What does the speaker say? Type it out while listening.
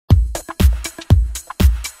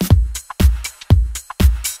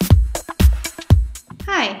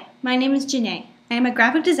my name is Janae. I am a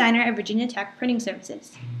graphic designer at Virginia Tech Printing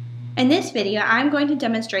Services. In this video, I'm going to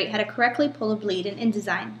demonstrate how to correctly pull a bleed in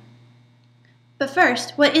InDesign. But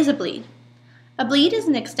first, what is a bleed? A bleed is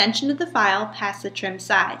an extension of the file past the trim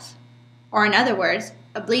size. Or in other words,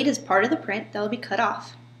 a bleed is part of the print that will be cut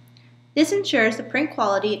off. This ensures the print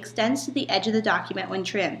quality extends to the edge of the document when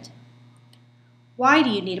trimmed. Why do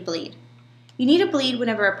you need a bleed? You need a bleed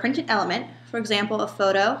whenever a printed element, for example a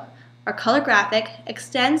photo or color graphic,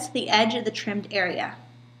 extends to the edge of the trimmed area.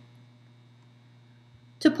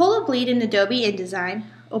 To pull a bleed in Adobe InDesign,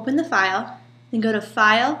 open the file, then go to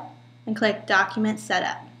File and click Document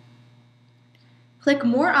Setup. Click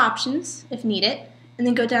More Options if needed, and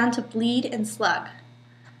then go down to Bleed and Slug.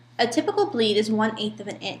 A typical bleed is 1/8 of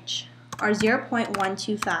an inch, or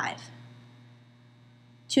 0.125.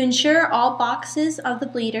 To ensure all boxes of the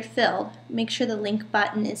bleed are filled, make sure the link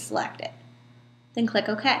button is selected. Then click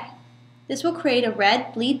OK. This will create a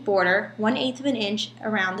red bleed border 1/8 of an inch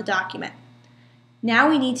around the document. Now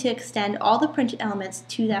we need to extend all the printed elements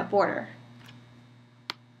to that border.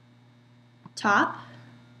 Top,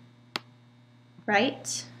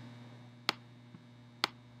 right,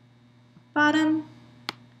 bottom,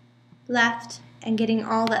 left, and getting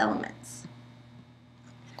all the elements.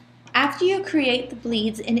 After you create the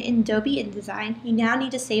bleeds in Adobe InDesign, you now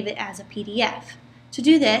need to save it as a PDF. To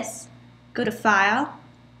do this, go to File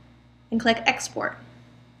and click Export.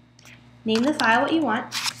 Name the file what you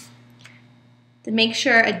want. Then make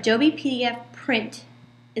sure Adobe PDF Print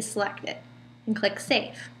is selected and click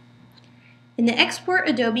Save. In the Export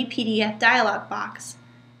Adobe PDF dialog box,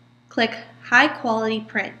 click High Quality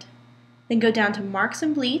Print. Then go down to Marks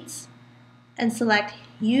and Bleeds and select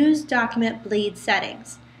Use Document Bleed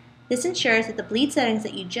Settings. This ensures that the bleed settings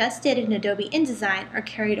that you just did in Adobe InDesign are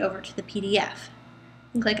carried over to the PDF.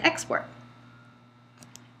 And click Export.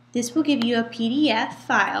 This will give you a PDF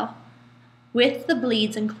file with the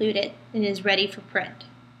bleeds included and is ready for print.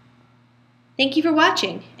 Thank you for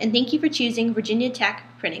watching, and thank you for choosing Virginia Tech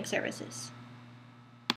Printing Services.